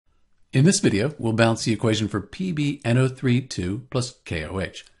In this video, we'll balance the equation for PbNO3 plus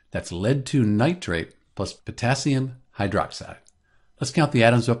KOH. That's lead-2 nitrate plus potassium hydroxide. Let's count the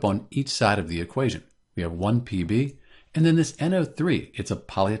atoms up on each side of the equation. We have 1 Pb, and then this NO3, it's a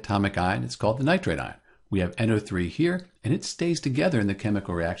polyatomic ion. It's called the nitrate ion. We have NO3 here, and it stays together in the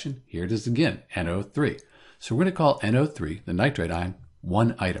chemical reaction. Here it is again, NO3. So we're going to call NO3, the nitrate ion,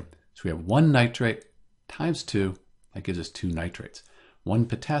 one item. So we have 1 nitrate times 2, that gives us 2 nitrates. 1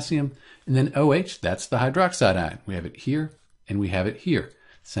 potassium, and then OH, that's the hydroxide ion. We have it here, and we have it here.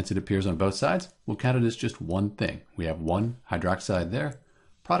 Since it appears on both sides, we'll count it as just one thing. We have 1 hydroxide there,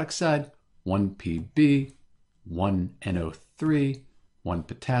 product side, 1 Pb, 1 NO3, 1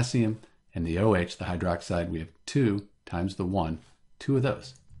 potassium, and the OH, the hydroxide, we have 2 times the 1, 2 of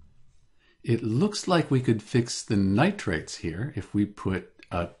those. It looks like we could fix the nitrates here if we put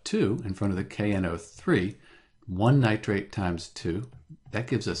a 2 in front of the KNO3, 1 nitrate times 2, that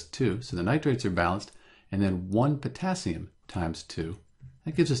gives us 2, so the nitrates are balanced, and then 1 potassium times 2,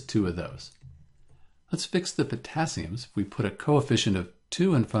 that gives us 2 of those. Let's fix the potassiums. If we put a coefficient of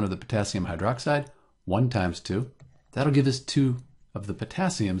 2 in front of the potassium hydroxide, 1 times 2, that'll give us 2 of the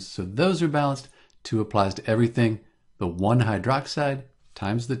potassiums, so those are balanced. 2 applies to everything. The 1 hydroxide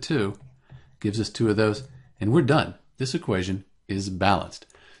times the 2 gives us 2 of those, and we're done. This equation is balanced.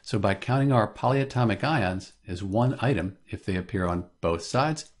 So by counting our polyatomic ions as one item, if they appear on both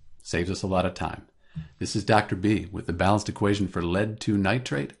sides, saves us a lot of time. This is Dr. B with the balanced equation for lead-2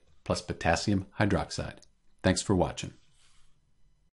 nitrate plus potassium hydroxide. Thanks for watching.